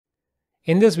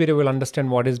In this video, we'll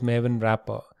understand what is Maven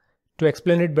Wrapper. To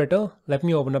explain it better, let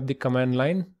me open up the command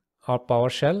line or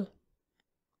PowerShell.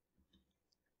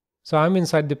 So I'm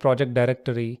inside the project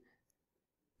directory,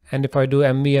 and if I do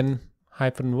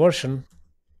mvn-version,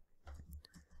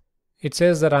 it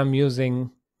says that I'm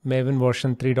using Maven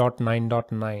version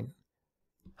 3.9.9.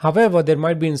 However, there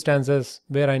might be instances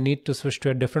where I need to switch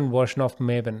to a different version of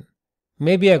Maven.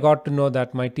 Maybe I got to know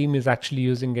that my team is actually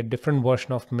using a different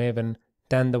version of Maven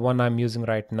than the one I'm using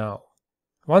right now.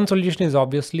 One solution is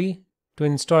obviously to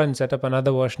install and set up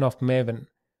another version of Maven,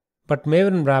 but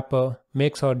Maven Wrapper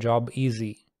makes our job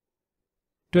easy.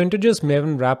 To introduce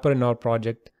Maven Wrapper in our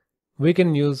project, we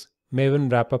can use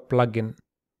Maven Wrapper plugin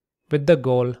with the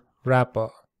goal wrapper.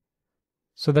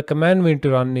 So the command we need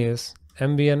to run is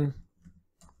mvn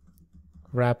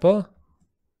wrapper :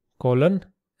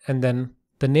 and then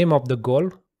the name of the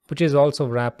goal, which is also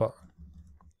wrapper.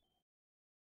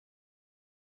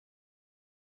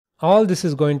 All this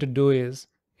is going to do is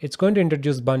it's going to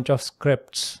introduce a bunch of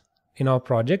scripts in our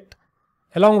project,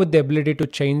 along with the ability to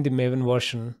change the Maven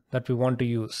version that we want to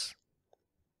use.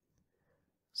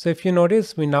 So if you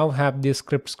notice, we now have these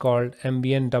scripts called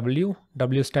mvnw.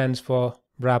 W stands for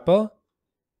wrapper,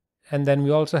 and then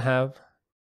we also have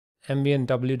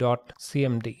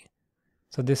mvnw.cmd.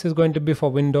 So this is going to be for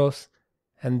Windows,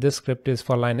 and this script is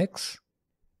for Linux.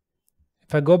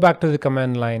 If I go back to the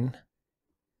command line,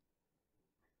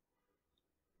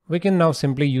 we can now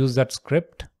simply use that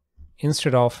script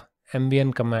instead of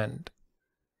mvn command.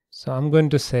 So I'm going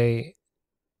to say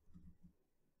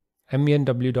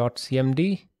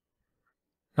mvnw.cmd.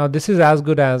 Now this is as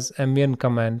good as mvn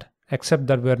command, except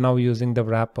that we're now using the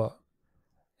wrapper.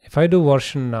 If I do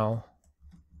version now,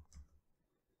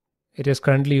 it is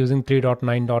currently using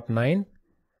 3.9.9.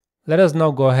 Let us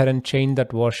now go ahead and change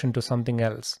that version to something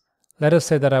else. Let us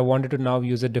say that I wanted to now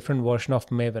use a different version of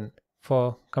Maven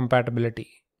for compatibility.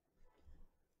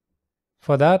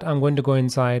 For that, I'm going to go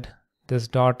inside this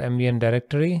 .mvn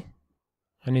directory,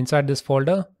 and inside this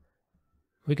folder,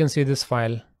 we can see this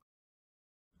file,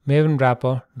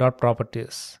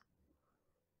 mavenwrapper.properties.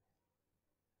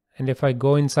 And if I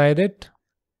go inside it,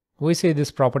 we see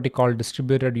this property called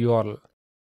distributed URL,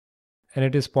 and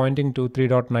it is pointing to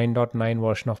 3.9.9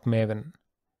 version of Maven.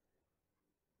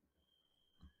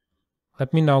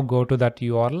 Let me now go to that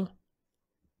URL.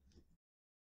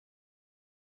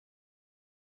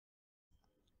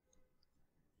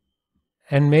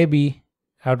 And maybe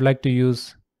I would like to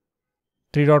use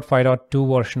 3.5.2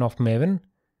 version of Maven.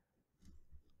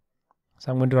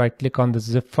 So I'm going to right click on the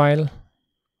zip file,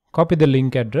 copy the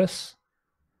link address,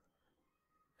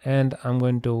 and I'm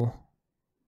going to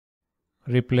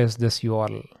replace this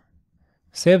URL.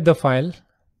 Save the file.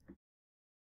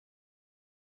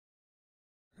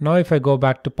 Now if I go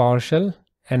back to PowerShell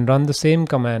and run the same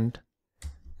command,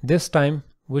 this time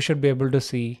we should be able to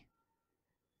see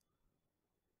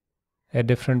a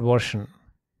different version.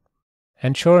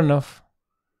 And sure enough,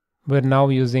 we're now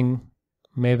using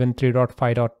Maven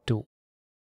 3.5.2.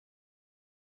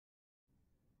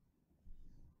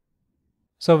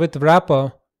 So with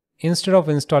Wrapper, instead of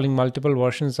installing multiple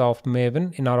versions of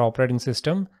Maven in our operating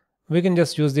system, we can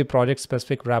just use the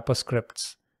project-specific wrapper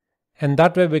scripts. And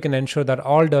that way we can ensure that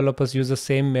all developers use the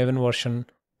same Maven version,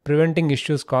 preventing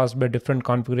issues caused by different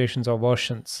configurations or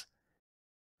versions.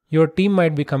 Your team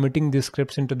might be committing these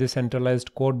scripts into the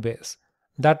centralized code base.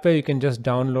 That way you can just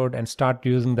download and start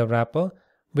using the wrapper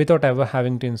without ever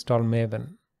having to install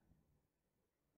Maven.